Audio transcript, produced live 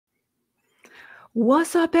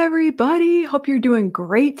What's up, everybody? Hope you're doing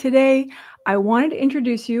great today. I wanted to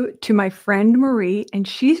introduce you to my friend Marie, and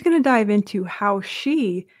she's going to dive into how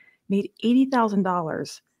she made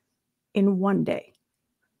 $80,000 in one day.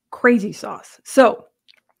 Crazy sauce. So,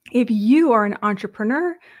 if you are an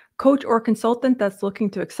entrepreneur, coach, or consultant that's looking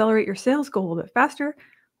to accelerate your sales, go a little bit faster,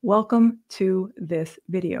 welcome to this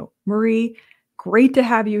video. Marie, great to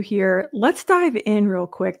have you here. Let's dive in real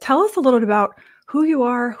quick. Tell us a little bit about who you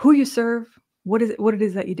are, who you serve, what it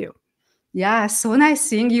is that you do. Yeah, so nice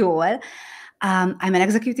seeing you all. I'm an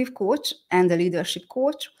executive coach and a leadership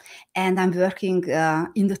coach, and I'm working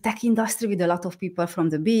in the tech industry with a lot of people from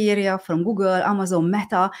the Bay Area, from Google, Amazon,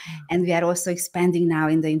 Meta, and we are also expanding now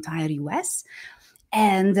in the entire US.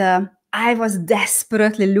 And I was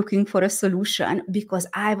desperately looking for a solution because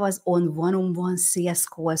I was on one-on-one sales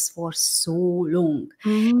calls for so long.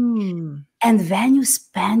 And when you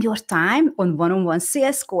spend your time on one-on-one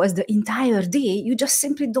sales calls the entire day, you just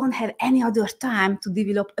simply don't have any other time to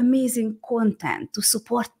develop amazing content, to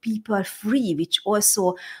support people free, which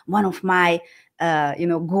also one of my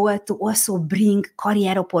goal to also bring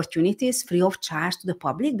career opportunities free of charge to the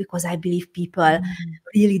public, because I believe people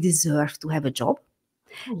really deserve to have a job.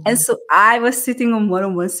 And so I was sitting on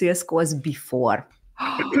one-on-one sales calls before.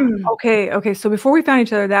 Okay. So before we found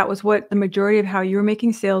each other, that was what the majority of how you were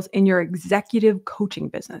making sales in your executive coaching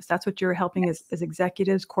business. That's what you're helping as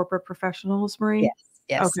executives, corporate professionals, Marie?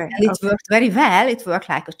 Yes. Okay. And it worked very well. It worked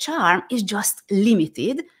like a charm. It's just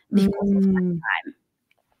limited because of my time.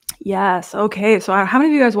 Yes. Okay. So how many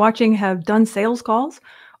of you guys watching have done sales calls,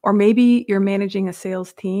 or maybe you're managing a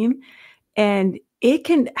sales team, and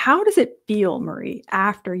how does it feel, Marie,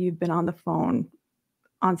 after you've been on the phone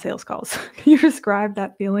on sales calls? Can you describe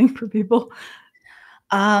that feeling for people?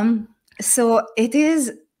 So it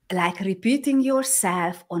is like repeating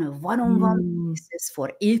yourself on a one-on-one basis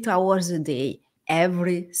for 8 hours a day,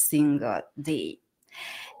 every single day.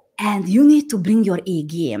 And you need to bring your A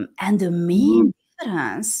game. And the main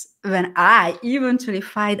difference, when I eventually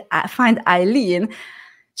find Eileen,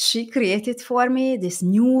 she created for me this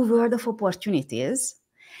new world of opportunities.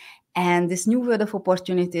 And this new world of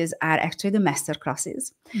opportunities are actually the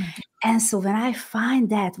masterclasses. And so when I find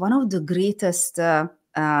that, one of the greatest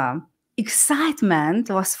excitement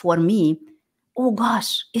was for me, oh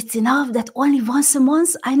gosh, it's enough that only once a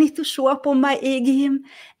month I need to show up on my A game,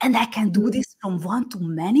 and I can do this from one to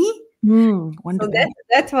many. So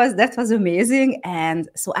that was amazing. And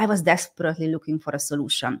so I was desperately looking for a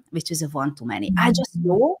solution, which is a one-to-many. I just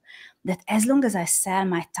know that as long as I sell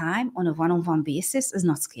my time on a one-on-one basis, it's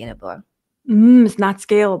not scalable. It's not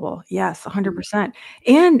scalable. Yes, 100%.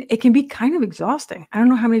 And it can be kind of exhausting. I don't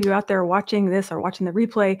know how many of you out there watching this or watching the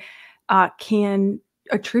replay can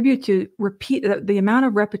attribute to the amount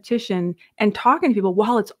of repetition and talking to people,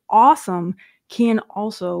 while it's awesome, can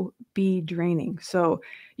also be draining. So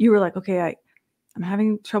you were like, okay, I'm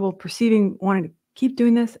having trouble wanting to keep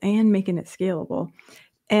doing this and making it scalable.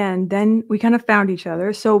 And then we kind of found each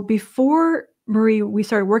other. So before, Marie, we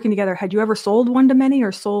started working together, had you ever sold one-to-many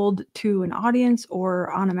or sold to an audience or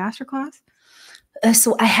on a masterclass?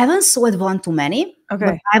 So I haven't sold one-to-many,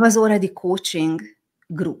 but I was already coaching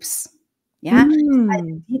groups. Yeah, I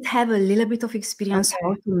did have a little bit of experience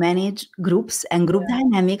how to manage groups and group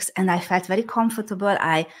dynamics, and I felt very comfortable.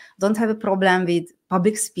 I don't have a problem with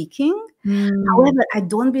public speaking. However, I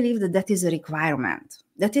don't believe that that is a requirement.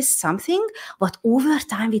 That is something, but over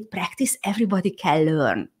time with practice, everybody can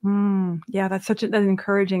learn. Yeah, that's such an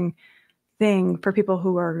encouraging thing for people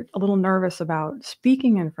who are a little nervous about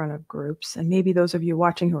speaking in front of groups. And maybe those of you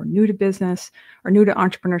watching who are new to business or new to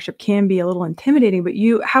entrepreneurship can be a little intimidating, but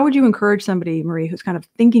how would you encourage somebody, Marie, who's kind of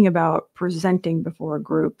thinking about presenting before a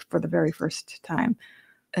group for the very first time?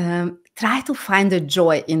 Try to find the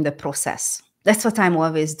joy in the process. That's what I'm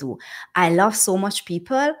always do. I love so much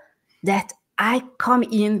people that I come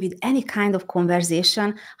in with any kind of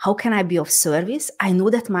conversation. How can I be of service? I know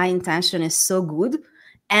that my intention is so good.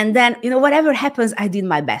 And then, whatever happens, I did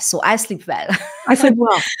my best. So I sleep well. I sleep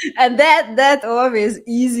well. And that always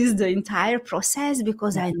eases the entire process,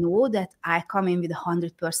 because I know that I come in with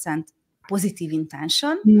 100% positive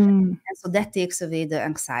intention. And so that takes away the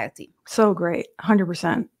anxiety. So great.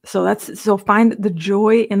 100%. So find the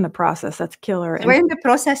joy in the process. That's killer. Joy in the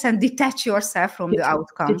process and detach yourself from the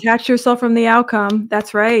outcome. Detach yourself from the outcome.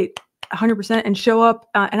 That's right. 100%, and show up.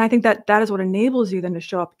 And I think that is what enables you then to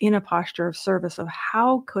show up in a posture of service of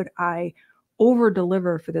how could I over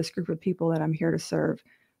deliver for this group of people that I'm here to serve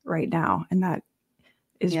right now. And that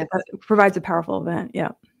provides a powerful event. Yeah.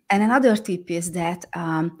 And another tip is that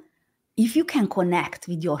if you can connect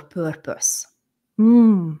with your purpose,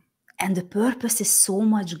 and the purpose is so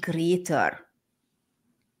much greater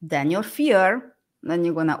then your fear, then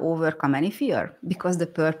you're going to overcome any fear because the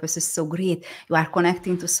purpose is so great. You are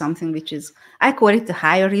connecting to something which is, I call it the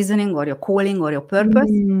higher reasoning or your calling or your purpose.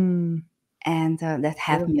 And that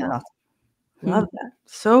helped me a lot. Love that.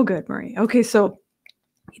 So good, Marie. Okay, so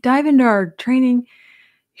you dive into our training,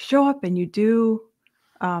 you show up and you do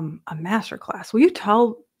a masterclass. Will you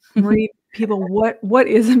tell Marie people what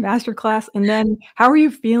is a masterclass, and then how are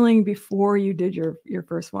you feeling before you did your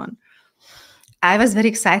first one? I was very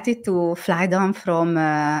excited to fly down from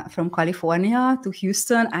California to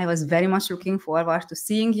Houston. I was very much looking forward to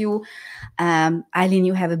seeing you. Eileen,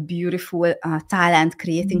 you have a beautiful talent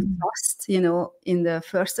creating trust, in the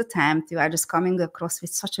first attempt. You are just coming across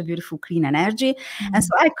with such a beautiful, clean energy. And so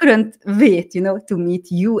I couldn't wait, to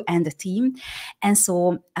meet you and the team. And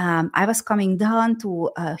so I was coming down to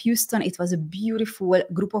Houston. It was a beautiful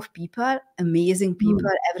group of people, amazing people,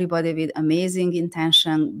 everybody with amazing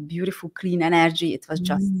intention, beautiful, clean energy. It was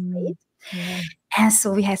just great. Yeah. And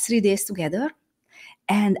so we had 3 days together.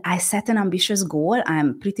 And I set an ambitious goal.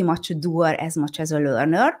 I'm pretty much a doer as much as a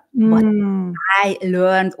learner. But I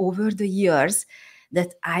learned over the years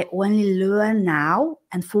that I only learn now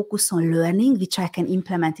and focus on learning, which I can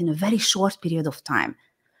implement in a very short period of time.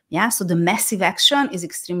 Yeah, so the massive action is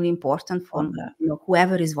extremely important for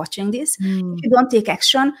whoever is watching this. If you don't take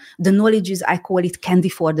action, the knowledge is, I call it candy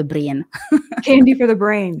for the brain. Candy for the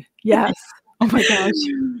brain. Yes. Oh my gosh.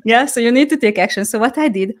 Yeah, so you need to take action. So what I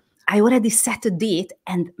did, I already set a date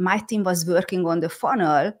and my team was working on the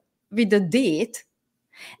funnel with the date.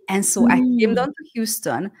 And so I came down to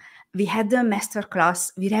Houston. We had the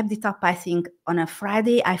masterclass. We wrapped it up, I think, on a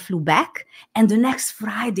Friday. I flew back. And the next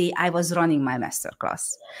Friday, I was running my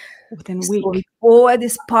masterclass. Within a week. So with all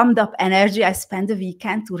this pumped up energy, I spent the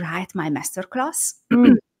weekend to write my masterclass.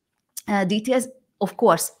 Details, of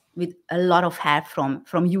course, with a lot of help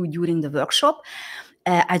from you during the workshop.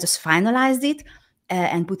 I just finalized it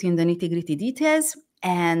and put in the nitty-gritty details.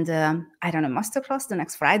 And I ran a masterclass the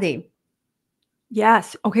next Friday.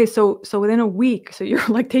 Yes. Okay. So within a week, so you're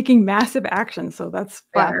like taking massive action. So that's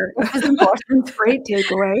fire. Yeah, that's important. Great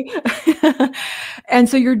takeaway. And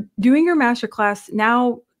so you're doing your masterclass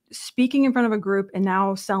now, speaking in front of a group, and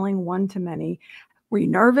now selling one-to-many. Were you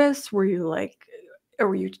nervous? Were you or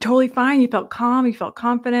were you totally fine? You felt calm? You felt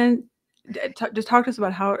confident? Just talk to us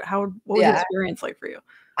about what was the experience like for you?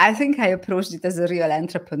 I think I approached it as a real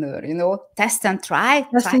entrepreneur, test and try,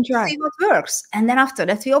 to see what works. And then after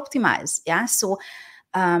that, we optimize. Yeah. So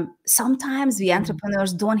sometimes we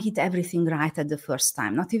entrepreneurs don't hit everything right at the first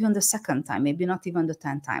time, not even the second time, maybe not even the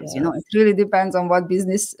 10 times. Yes. It really depends on what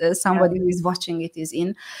business somebody who is watching it is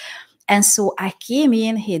in. And so I came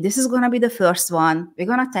in, hey, this is going to be the first one. We're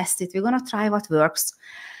going to test it. We're going to try what works.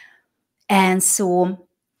 And so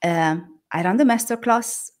I ran the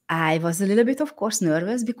masterclass. I was a little bit, of course,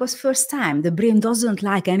 nervous because first time, the brain doesn't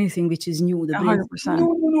like anything which is new. The brain 100%.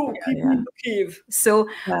 No, keep me cave. So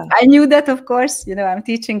I knew that, of course, I'm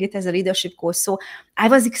teaching it as a leadership course. So I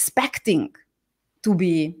was expecting to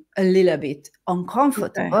be a little bit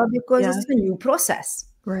uncomfortable because it's a new process.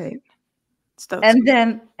 Right. And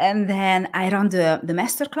then I ran the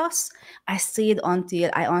masterclass. I stayed until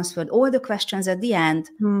I answered all the questions at the end.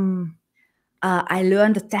 I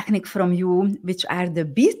learned the technique from you, which are the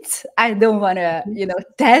bits. I don't want to,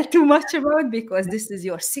 tell too much about because this is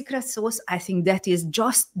your secret sauce. I think that is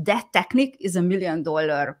just that technique is $1 million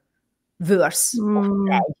verse of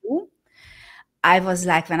value. I was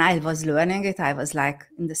like, when I was learning it, I was like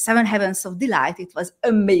in the 7 heavens of delight. It was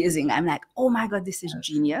amazing. I'm like, oh my God, this is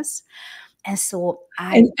genius. And so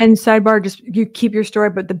and sidebar, just you keep your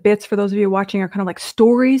story, but the bits for those of you watching are kind of like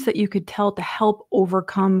stories that you could tell to help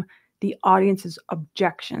overcome the audience's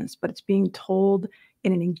objections, but it's being told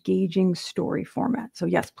in an engaging story format. So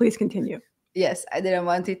yes, please continue. Yes, I didn't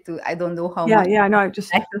want it to, I don't know how much. Yeah, no, just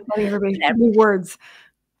telling everybody new words.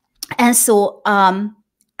 And so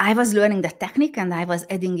I was learning the technique and I was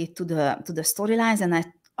adding it to the storylines, and I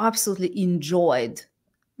absolutely enjoyed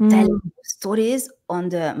telling stories on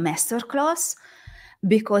the masterclass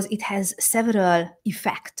because it has several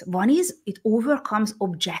effects. One is it overcomes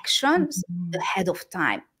objections ahead of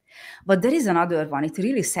time. But there is another one. It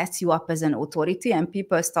really sets you up as an authority, and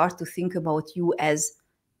people start to think about you as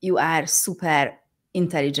you are super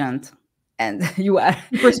intelligent and you are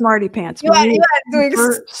super smarty pants. You are doing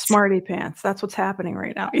super smarty pants. That's what's happening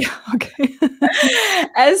right now. Yeah, okay.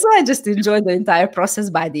 And so I just enjoyed the entire process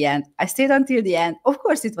by the end. I stayed until the end. Of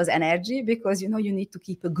course, it was energy because, you need to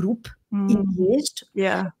keep a group engaged.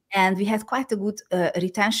 Yeah. And we had quite a good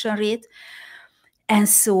retention rate. And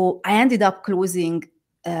so I ended up closing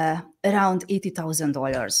around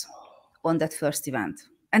 $80,000 on that first event.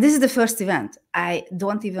 And this is the first event. I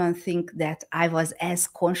don't even think that I was as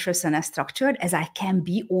conscious and as structured as I can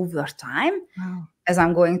be over time, Wow. as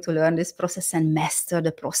I'm going to learn this process and master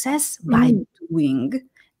the process by doing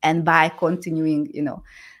and by continuing,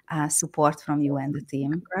 support from you and the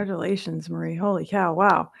team. Congratulations, Marie. Holy cow.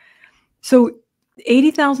 Wow. So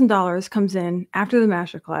 $80,000 comes in after the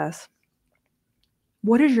masterclass.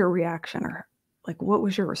 What is your reaction, or like, what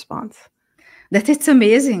was your response? That it's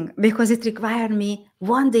amazing because it required me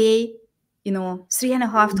one day,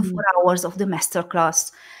 3.5 to 4 hours of the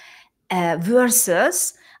masterclass,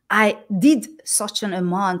 versus I did such an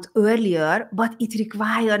amount earlier, but it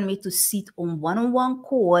required me to sit on one-on-one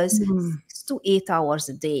calls 6 to 8 hours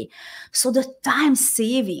a day. So the time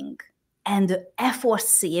saving and the effort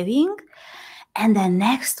saving, and then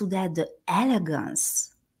next to that, the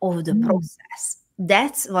elegance of the process.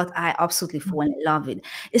 That's what I absolutely fall in love with.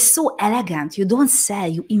 It's so elegant. You don't sell,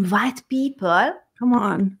 you invite people. Come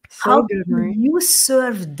on. So How good, do Marie. you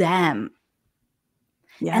serve them?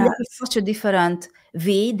 And Yes. that is such a different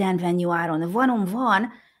way than when you are on a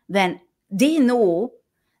one-on-one, when they know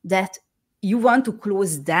that you want to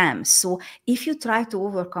close them. So if you try to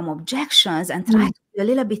overcome objections and try to be a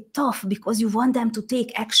little bit tough because you want them to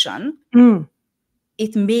take action,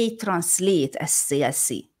 it may translate as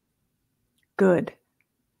salesy. Good.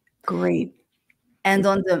 Great. And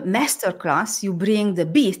on the masterclass, you bring the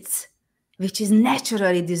bits, which is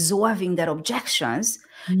naturally dissolving their objections.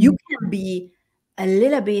 You can be a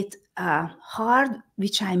little bit hard,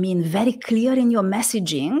 which I mean very clear in your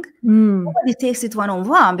messaging. Nobody takes it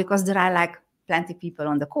one-on-one because there are like plenty people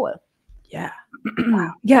on the call. Yeah.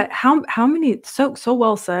 Wow. Yeah. How many, so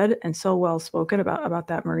well said and so well spoken about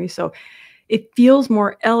that, Marie. So it feels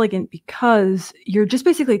more elegant because you're just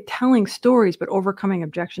basically telling stories, but overcoming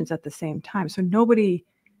objections at the same time. So nobody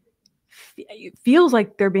feels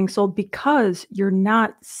like they're being sold because you're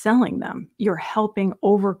not selling them. You're helping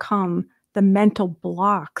overcome the mental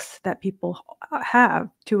blocks that people have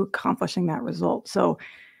to accomplishing that result. So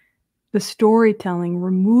the storytelling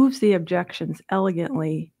removes the objections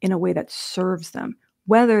elegantly in a way that serves them,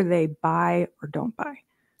 whether they buy or don't buy.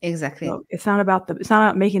 Exactly. So it's not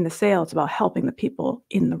about making the sale, it's about helping the people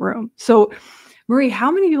in the room. So Marie, how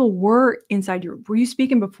many people were inside were you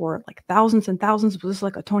speaking before? Like thousands and thousands? Was this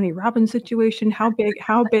like a Tony Robbins situation? How big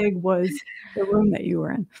was the room that you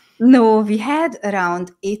were in? No, we had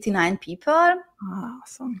around 89 people.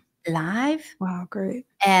 Awesome. Live. Wow, great.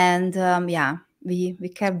 And we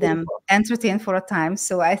kept them entertained for a time.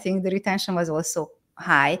 So I think the retention was also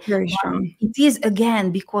high. Very strong. It is,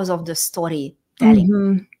 again, because of the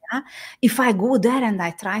storytelling. Yeah? If I go there and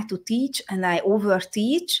I try to teach and I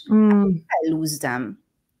overteach, I lose them.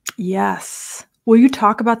 Yes. Will you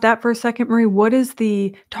talk about that for a second,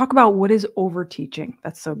 Marie? Talk about what is overteaching?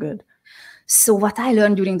 That's so good. So what I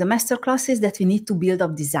learned during the masterclass is that we need to build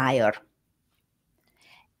up desire.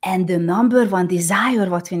 And the number one desire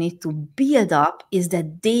what we need to build up is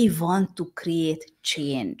that they want to create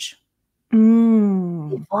change. They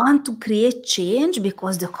want to create change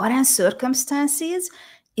because the current circumstances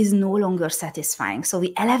is no longer satisfying. So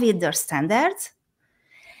we elevate their standards.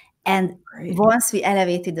 And once we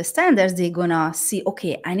elevated the standards, they're gonna see,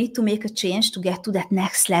 okay, I need to make a change to get to that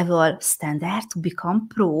next level standard to become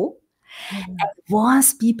pro. And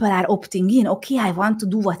once people are opting in, okay, I want to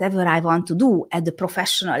do whatever I want to do at the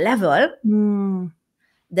professional level,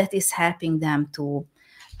 that is helping them to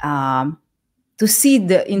see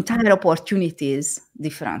the entire opportunities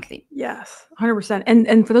differently. Yes, 100%.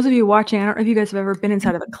 And for those of you watching, I don't know if you guys have ever been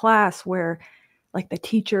inside of a class where like the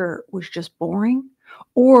teacher was just boring,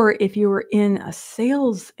 or if you were in a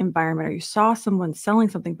sales environment or you saw someone selling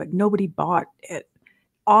something but nobody bought it.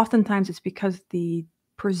 Oftentimes it's because the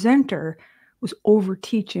presenter was over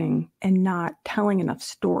teaching and not telling enough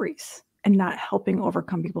stories and not helping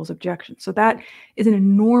overcome people's objections. So that is an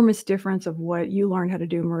enormous difference of what you learned how to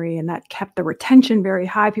do, Marie, and that kept the retention very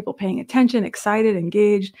high, people paying attention, excited,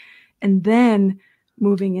 engaged, and then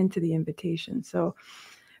moving into the invitation. So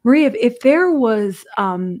Marie, if there was,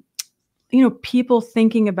 people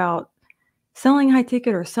thinking about selling high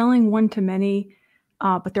ticket or selling one-to-many,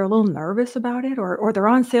 but they're a little nervous about it, or they're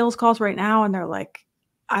on sales calls right now and they're like,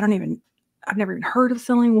 I've never even heard of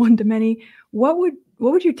selling one-to-many. What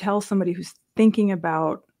would you tell somebody who's thinking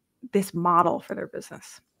about this model for their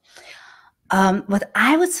business? What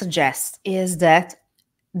I would suggest is that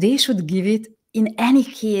they should give it, in any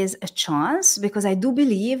case, a chance, because I do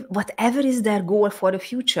believe whatever is their goal for the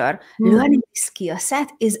future, learning this skill set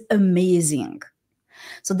is amazing.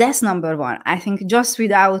 So that's number one. I think just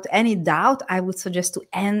without any doubt, I would suggest to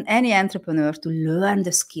any entrepreneur to learn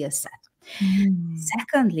the skill set.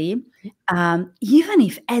 Secondly, even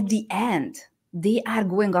if at the end they are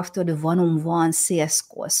going after the one-on-one sales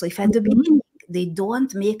call, so if at the beginning they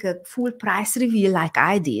don't make a full price reveal like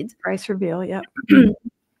I did, Price reveal, yeah.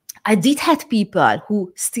 I did have people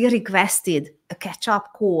who still requested a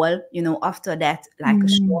catch-up call, after that, like a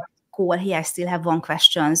short call. Here, I still have one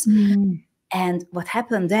questions. And what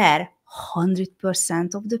happened there,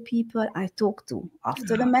 100% of the people I talked to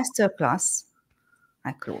after the masterclass,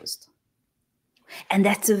 I closed. And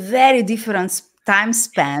that's a very different time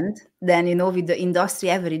spent than, with the industry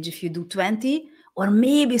average. If you do 20 or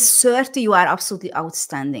maybe 30, you are absolutely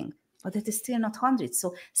outstanding. But that is still not 100.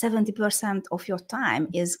 So 70% of your time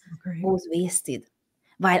goes wasted.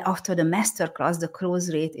 While after the masterclass, the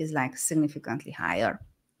close rate is like significantly higher.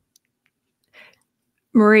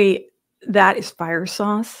 Marie, that is fire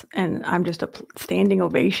sauce, and I'm just a standing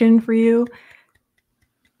ovation for you.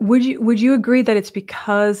 Would you agree that it's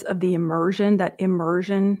because of the immersion, that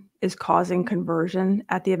immersion is causing conversion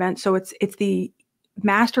at the event? So it's the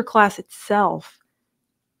masterclass itself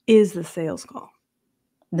is the sales call.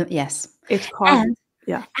 Yes. It's causing,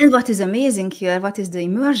 And what is amazing here, what is the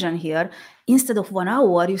immersion here, instead of 1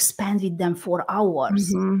 hour, you spend with them 4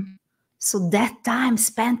 hours. So that time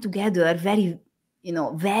spent together very,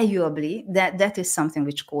 valuably, that is something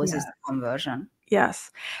which causes the conversion.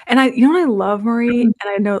 Yes. And I love, Marie, and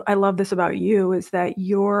I know I love this about you, is that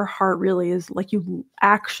your heart really is like you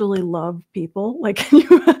actually love people, like,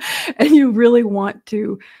 and you really want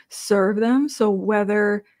to serve them. So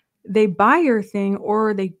whether they buy your thing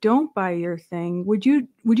or they don't buy your thing, would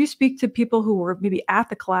you speak to people who were maybe at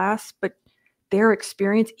the class, but their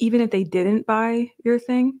experience, even if they didn't buy your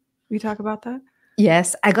thing? Will you talk about that?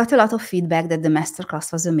 Yes, I got a lot of feedback that the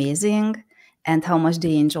masterclass was amazing and how much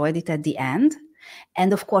they enjoyed it at the end.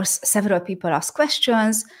 And of course, several people asked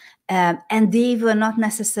questions, and they were not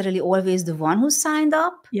necessarily always the one who signed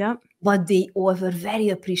up, but they all were very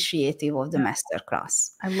appreciative of the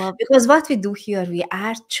masterclass. I love it. Because what we do here, we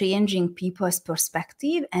are changing people's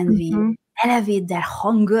perspective, and we elevate their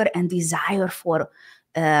hunger and desire for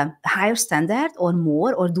higher standard or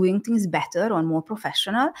more, or doing things better or more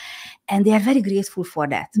professional. And they are very grateful for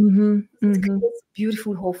that. It creates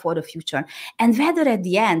beautiful hope for the future. And whether at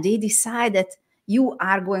the end they decide that you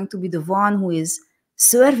are going to be the one who is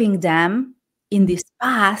serving them in this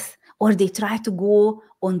path, or they try to go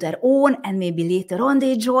on their own and maybe later on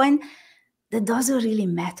they join, that doesn't really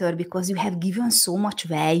matter, because you have given so much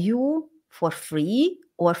value for free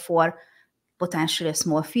or for potentially a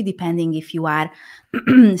small fee, depending if you are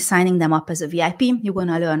signing them up as a VIP. You're going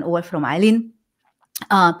to learn all from Eileen.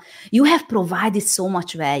 You have provided so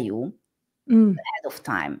much value ahead of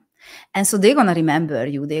time. And so they're going to remember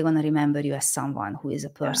you. They're going to remember you as someone who is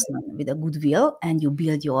a person with a goodwill, and you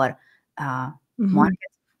build your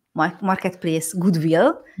marketplace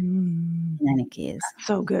goodwill in any case. That's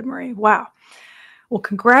so good, Marie. Wow. Well,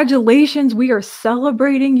 congratulations. We are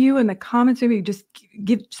celebrating you. In the comments, maybe just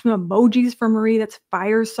give some emojis for Marie. That's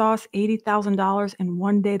fire sauce, $80,000 in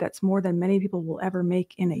one day. That's more than many people will ever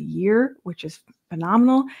make in a year, which is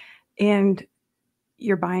phenomenal. And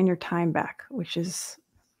you're buying your time back, which is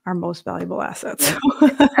our most valuable asset.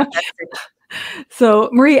 So,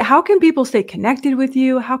 Marie, how can people stay connected with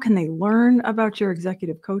you? How can they learn about your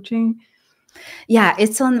executive coaching? Yeah,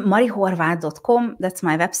 it's on marihorvat.com. That's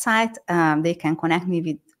my website. They can connect me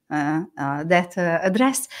with that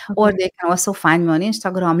address, or they can also find me on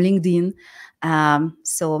Instagram, LinkedIn.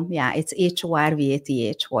 So yeah, it's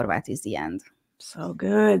HORVATH. Horvat is the end. So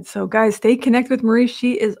good. So guys, stay connected with Marie.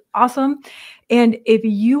 She is awesome. And if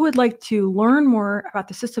you would like to learn more about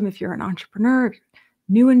the system, if you're an entrepreneur,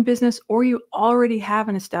 new in business, or you already have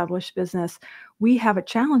an established business, we have a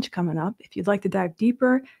challenge coming up. If you'd like to dive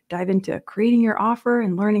deeper, dive into creating your offer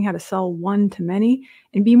and learning how to sell one to many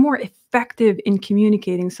and be more effective in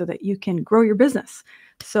communicating so that you can grow your business.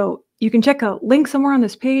 So you can check a link somewhere on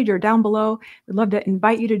this page or down below. We'd love to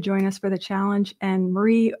invite you to join us for the challenge. And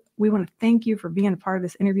Marie, we want to thank you for being a part of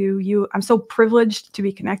this interview. I'm so privileged to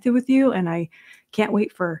be connected with you, and I can't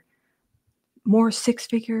wait for more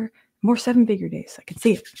six-figure, more seven-figure days. I can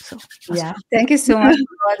see it. So yeah, thank you so much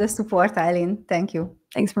for all the support, Eileen. Thank you.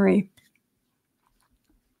 Thanks, Marie.